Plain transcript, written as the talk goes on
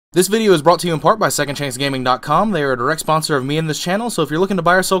This video is brought to you in part by SecondChanceGaming.com. They are a direct sponsor of me and this channel, so if you're looking to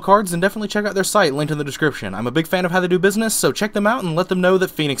buy or sell cards, then definitely check out their site, linked in the description. I'm a big fan of how they do business, so check them out and let them know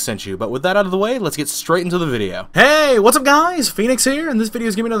that Phoenix sent you. But with that out of the way, let's get straight into the video. Hey, what's up guys? Phoenix here, and this video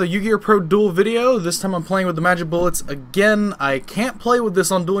is giving me another YGOpro Duel video. This time I'm playing with the Magibullets again. I can't play with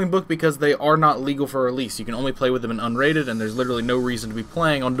this on Dueling Book because they are not legal for release. You can only play with them in unrated, and there's literally no reason to be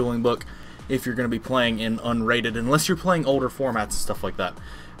playing on Dueling Book if you're going to be playing in unrated, unless you're playing older formats and stuff like that.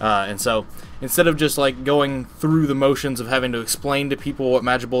 And so, instead of just like going through the motions of having to explain to people what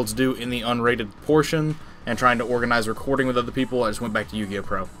Magibullets do in the unrated portion and trying to organize recording with other people, I just went back to Yu-Gi-Oh!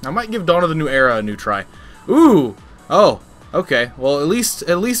 Pro. I might give Dawn of the New Era a new try. Ooh! Oh, okay. Well, at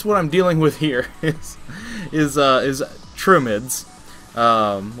least what I'm dealing with here is Triamids,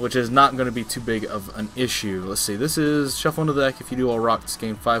 which is not going to be too big of an issue. Let's see. This is shuffle into the deck. If you do all rocks,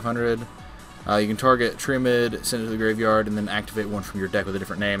 gain 500. You can target Triamid, send it to the graveyard, and then activate one from your deck with a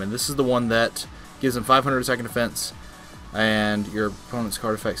different name. And this is the one that gives him 500 attack and defense, and your opponent's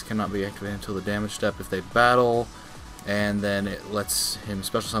card effects cannot be activated until the damage step if they battle, and then it lets him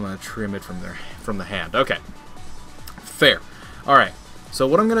special summon a Triamid from the hand. Okay, fair. Alright, so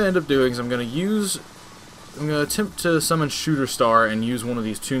what I'm going to end up doing is I'm going to attempt to summon Shooter Star and use one of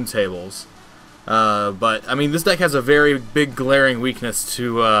these tune tables. But I mean, this deck has a very big glaring weakness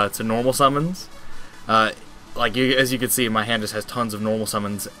to normal summons. As you can see, my hand just has tons of normal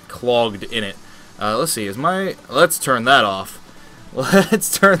summons clogged in it. Let's see, let's turn that off.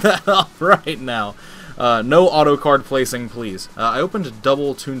 Let's turn that off right now. No auto card placing, please. I opened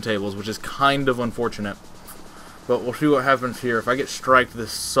double tune tables, which is kind of unfortunate, but we'll see what happens here. If I get striked,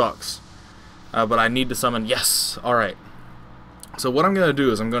 this sucks. But I need to summon. Yes. All right. So what I'm gonna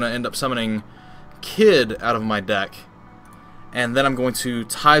do is I'm gonna end up summoning Kid out of my deck, and then I'm going to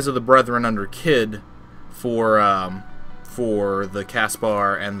Ties of the Brethren under Kid for the cast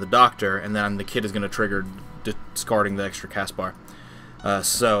bar and the Doctor, and then the Kid is going to trigger discarding the extra cast bar.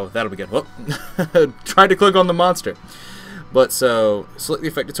 So that'll be good. Whoop. Tried to click on the monster. But so, select the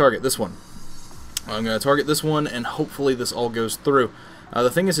effective target, this one. I'm going to target this one, and hopefully this all goes through. The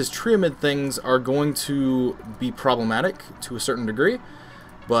thing is, his Triamid things are going to be problematic to a certain degree.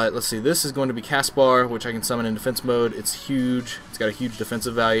 But let's see, this is going to be cast bar, which I can summon in defense mode. It's huge. It's got a huge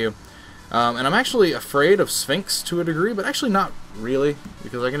defensive value. And I'm actually afraid of Sphinx to a degree, but actually not really,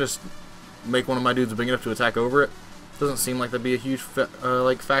 because I can just make one of my dudes big enough to attack over it. Doesn't seem like that'd be a huge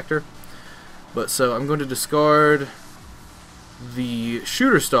factor. But so I'm going to discard the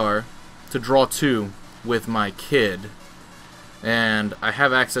Shooter Star to draw 2 with my Kid. And I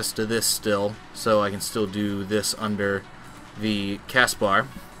have access to this still, so I can still do this under the cast bar,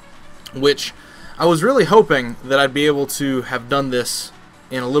 which I was really hoping that I'd be able to have done this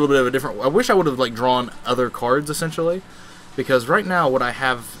in a little bit of a different. I wish I would have like drawn other cards essentially, because right now what I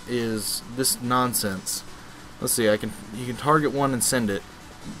have is this nonsense. Let's see, you can target one and send it,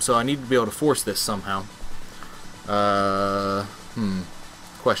 so I need to be able to force this somehow.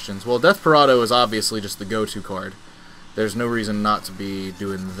 Questions. Well, Death Parado is obviously just the go-to card. There's no reason not to be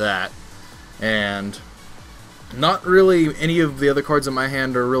doing that, and not really any of the other cards in my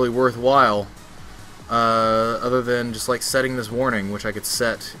hand are really worthwhile, other than just like setting this warning, which I could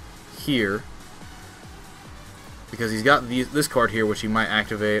set here, because he's got this card here, which he might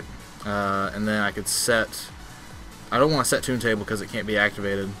activate, and then I could set. I don't want to set Tune Table because it can't be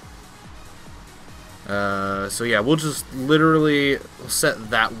activated. So yeah, we'll just literally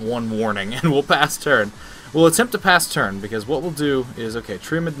set that one warning, and we'll pass turn. We'll attempt to pass turn, because what we'll do is, okay,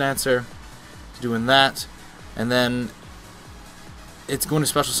 Triamid Dancer is doing that. And then it's going to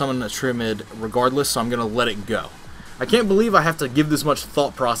special summon a Triamid regardless, so I'm going to let it go. I can't believe I have to give this much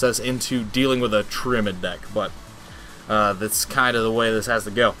thought process into dealing with a Triamid deck, but that's kind of the way this has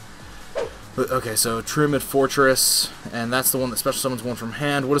to go. But, okay, so Triamid Fortress, and that's the one that special summons one from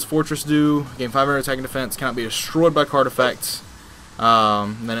hand. What does Fortress do? Gain 500 attack and defense, cannot be destroyed by card effects.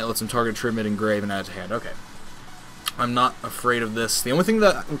 Then it lets him target Triamid in grave and add to hand. Okay. I'm not afraid of this. The only thing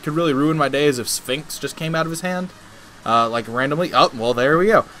that could really ruin my day is if Sphinx just came out of his hand, like randomly. Oh, well, there we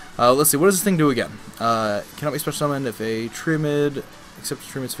go. Let's see, what does this thing do again? Cannot be special summoned if a Triamid, except a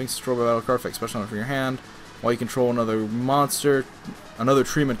Triamid Sphinx is destroyed by battle card effect, special summon from your hand. While you control another monster, another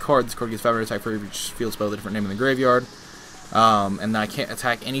Triamid card, this card gets 500 attack for every field spell with a different name in the graveyard. And then I can't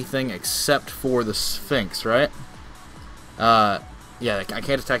attack anything except for the Sphinx, right? Yeah, I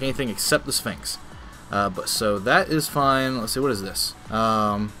can't attack anything except the Sphinx. But so that is fine. Let's see, what is this?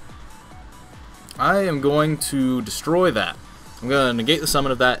 I am going to destroy that. I'm going to negate the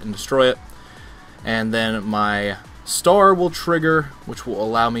summon of that and destroy it. And then my star will trigger, which will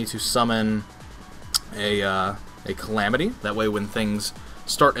allow me to summon a Calamity. That way when things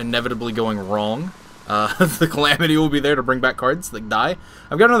start inevitably going wrong, the Calamity will be there to bring back cards that die.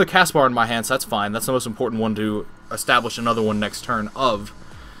 I've got another Caspar in my hand, so that's fine. That's the most important one to establish another one next turn of.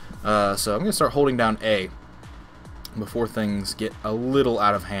 So I'm going to start holding down A before things get a little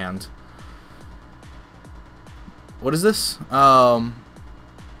out of hand. What is this? Oh,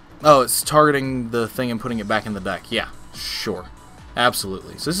 it's targeting the thing and putting it back in the deck. Yeah, sure.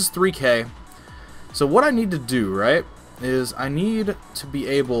 Absolutely. So this is 3K. So what I need to do, right, is I need to be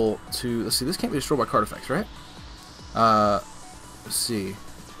able to... Let's see, this can't be destroyed by card effects, right? Let's see.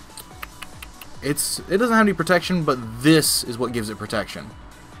 It doesn't have any protection, but this is what gives it protection.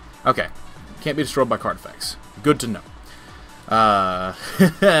 Okay. Can't be destroyed by card effects. Good to know.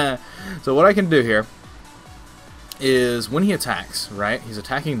 So what I can do here is when he attacks, right? He's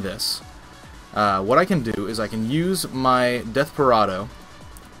attacking this. What I can do is I can use my Desperado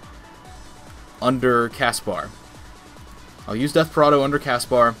under Caspar. I'll use Desperado under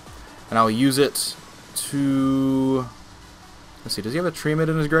Caspar, and I'll use it to... Let's see, does he have a Triamid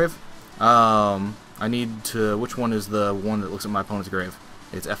in his grave? I need to... Which one is the one that looks at my opponent's grave?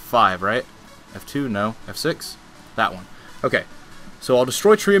 It's F5, right? F2? No. F6? That one. Okay, so I'll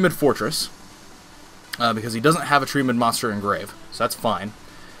destroy Triamid Fortress, because he doesn't have a Triamid monster in grave, so that's fine.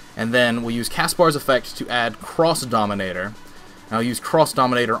 And then we'll use Caspar's effect to add Cross Dominator. And I'll use Cross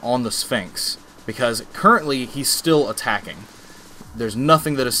Dominator on the Sphinx, because currently he's still attacking. There's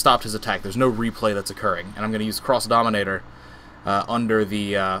nothing that has stopped his attack. There's no replay that's occurring. And I'm going to use Cross Dominator under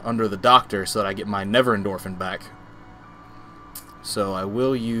the Doctor so that I get my Never Endorphin back. So I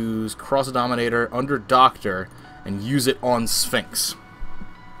will use Cross Dominator under Doctor and use it on Sphinx.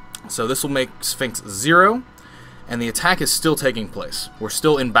 So this will make Sphinx 0, and the attack is still taking place. We're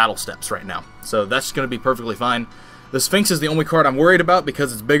still in battle steps right now, so that's going to be perfectly fine. The Sphinx is the only card I'm worried about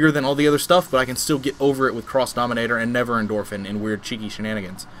because it's bigger than all the other stuff, but I can still get over it with Cross Dominator and Never Endorphin in weird cheeky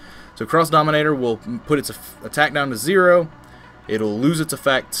shenanigans. So Cross Dominator will put its attack down to 0. It'll lose its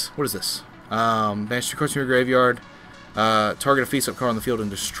effect. What is this? Banish 2 cards from your graveyard. Target a face-up card on the field and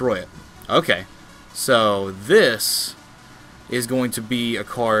destroy it. Okay, so this is going to be a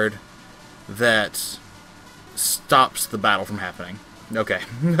card that stops the battle from happening. Okay.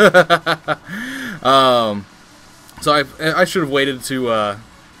 So I should have waited to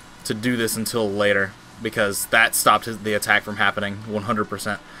do this until later, because that stopped the attack from happening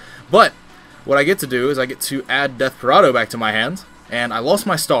 100%. But what I get to do is I get to add Desperado back to my hand, and I lost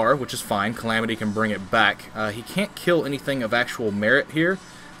my star, which is fine. Calamity can bring it back. He can't kill anything of actual merit here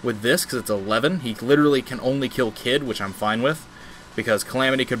with this, because it's 11. He literally can only kill Kid, which I'm fine with, because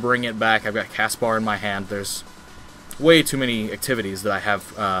Calamity could bring it back. I've got Caspar in my hand. There's way too many activities that I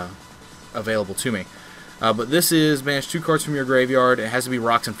have available to me. But this is banish 2 cards from your graveyard. It has to be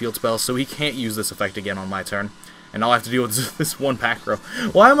rocks and field spells, so he can't use this effect again on my turn. And I'll have to deal with this one pack row.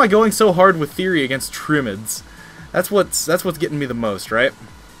 Why am I going so hard with Theory against Triamids? That's what's getting me the most, right?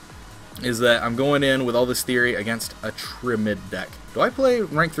 Is that I'm going in with all this Theory against a Triamid deck. Do I play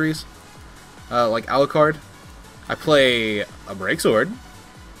rank 3s? Like Alucard? I play a Breaksword.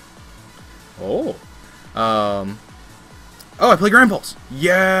 Oh. Oh, I play Grand Pulse.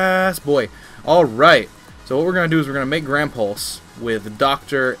 Yes, boy. Alright. So what we're going to do is we're going to make Grand Pulse with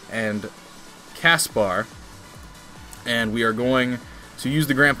Doctor and Caspar. And we are going to use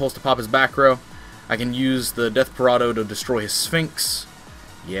the Grand Pulse to pop his back row. I can use the Desperado to destroy his Sphinx.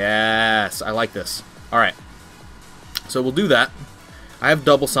 Yes, I like this. Alright. So we'll do that. I have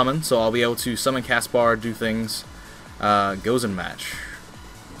double summon, so I'll be able to summon Caspar, do things. Goes in match.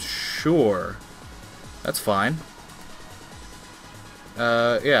 Sure. That's fine.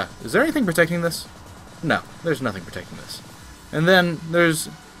 Yeah. Is there anything protecting this? No, there's nothing protecting this. And then there's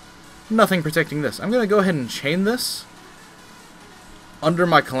nothing protecting this. I'm going to go ahead and chain this under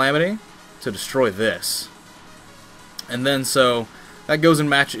my Calamity to destroy this. And then so that goes in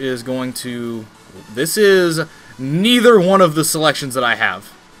match is going to... This is neither one of the selections that I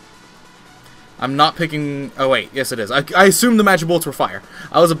have. I'm not picking... Oh wait, yes it is. I assumed the Magibullets were fire.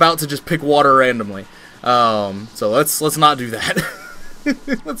 I was about to just pick water randomly. So let's not do that.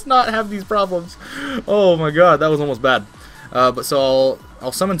 Let's not have these problems. Oh my god, that was almost bad. But so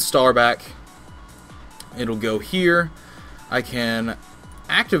I'll summon Star back. It'll go here. I can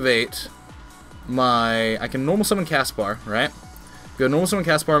activate my... I can normal summon Caspar, right? Go normal summon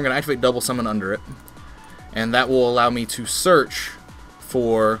Caspar. I'm going to activate double summon under it. And that will allow me to search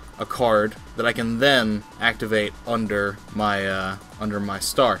for a card that I can then activate under my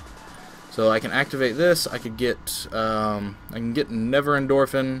star. So I can activate this. I could get Never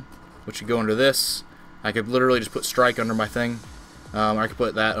Endorphin, which should go under this. I could literally just put Strike under my thing. I could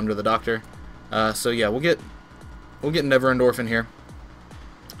put that under the Doctor. So yeah, we'll get Never Endorphin here.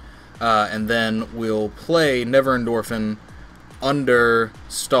 and then we'll play Never Endorphin under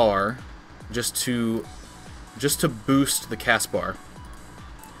Star just to boost the cast bar,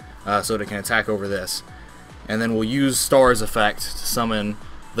 so that it can attack over this. And then we'll use Star's effect to summon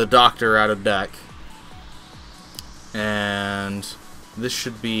the Doctor out of deck. And this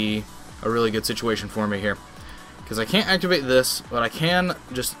should be a really good situation for me here, because I can't activate this, but I can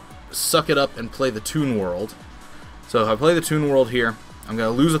just suck it up and play the Toon World. So if I play the Toon World here, I'm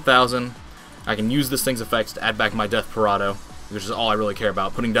going to lose 1,000. I can use this thing's effects to add back my Death Parado, which is all I really care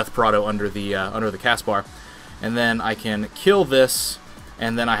about, putting Death Parado under the cast bar. And then I can kill this,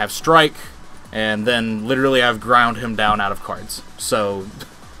 and then I have Strike, and then literally I've ground him down out of cards. So,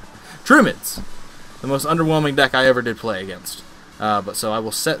 Triamids, the most underwhelming deck I ever did play against. But so I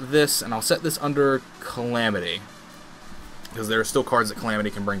will set this, and I'll set this under Calamity, because there are still cards that Calamity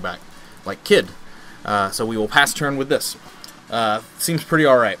can bring back, like Kid. So we will pass turn with this. Seems pretty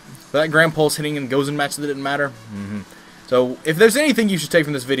alright. But that Grand Pulse hitting and Gozen match that didn't matter. So if there's anything you should take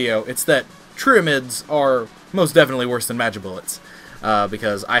from this video, it's that Triamids are most definitely worse than Magibullets.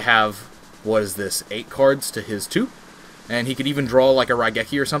 Because I have, what is this, 8 cards to his 2? And he could even draw like a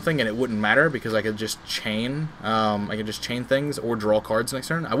Raigeki or something, and it wouldn't matter because I could just chain. I could just chain things or draw cards next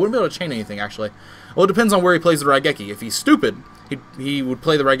turn. I wouldn't be able to chain anything actually. Well, it depends on where he plays the Raigeki. If he's stupid, he would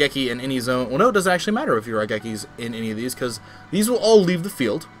play the Raigeki in any zone. Well, no, it doesn't actually matter if your Raigeki's in any of these, because these will all leave the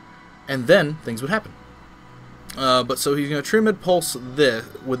field, and then things would happen. But so he's gonna Triamid Pulse this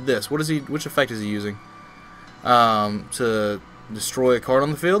with this. What is he? Which effect is he using? To destroy a card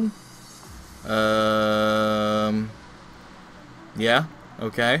on the field. Yeah,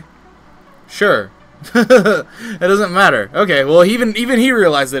 okay. Sure. It doesn't matter. Okay, well, even he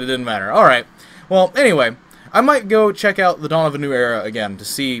realized that it didn't matter. Alright. Well, anyway, I might go check out the Dawn of a New Era again to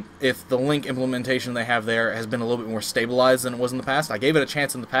see if the Link implementation they have there has been a little bit more stabilized than it was in the past. I gave it a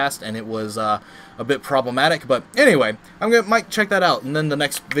chance in the past, and it was a bit problematic. But anyway, might check that out, and then the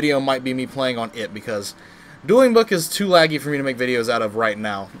next video might be me playing on it, because Dueling Book is too laggy for me to make videos out of right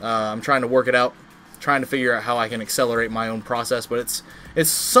now. I'm trying to work it out, trying to figure out how I can accelerate my own process, but it's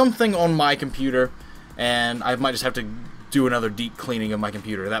something on my computer, and I might just have to do another deep cleaning of my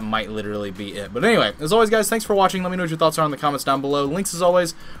computer. That might literally be it. But anyway, as always, guys, thanks for watching. Let me know what your thoughts are in the comments down below. Links, as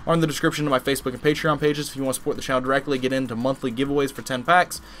always, are in the description to my Facebook and Patreon pages. If you want to support the channel directly, get into monthly giveaways for 10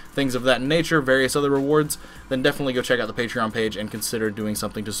 packs, things of that nature, various other rewards, then definitely go check out the Patreon page and consider doing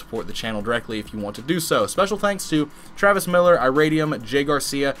something to support the channel directly if you want to do so. Special thanks to Travis Miller, Iradium, Jay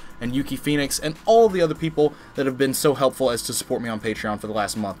Garcia, and Yuki Phoenix, and all the other people that have been so helpful as to support me on Patreon for the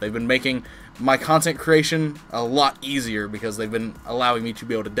last month. They've been making my content creation a lot easier because they've been allowing me to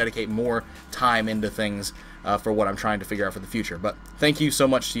be able to dedicate more time into things for what I'm trying to figure out for the future. But thank you so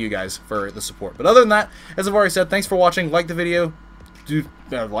much to you guys for the support. But other than that, as I've already said, thanks for watching. Like the video.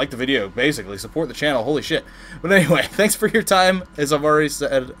 Like the video, basically. Support the channel. Holy shit. But anyway, thanks for your time. As I've already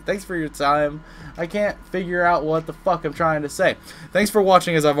said, thanks for your time. I can't figure out what the fuck I'm trying to say. Thanks for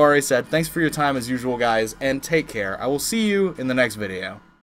watching, as I've already said. Thanks for your time, as usual, guys. And take care. I will see you in the next video.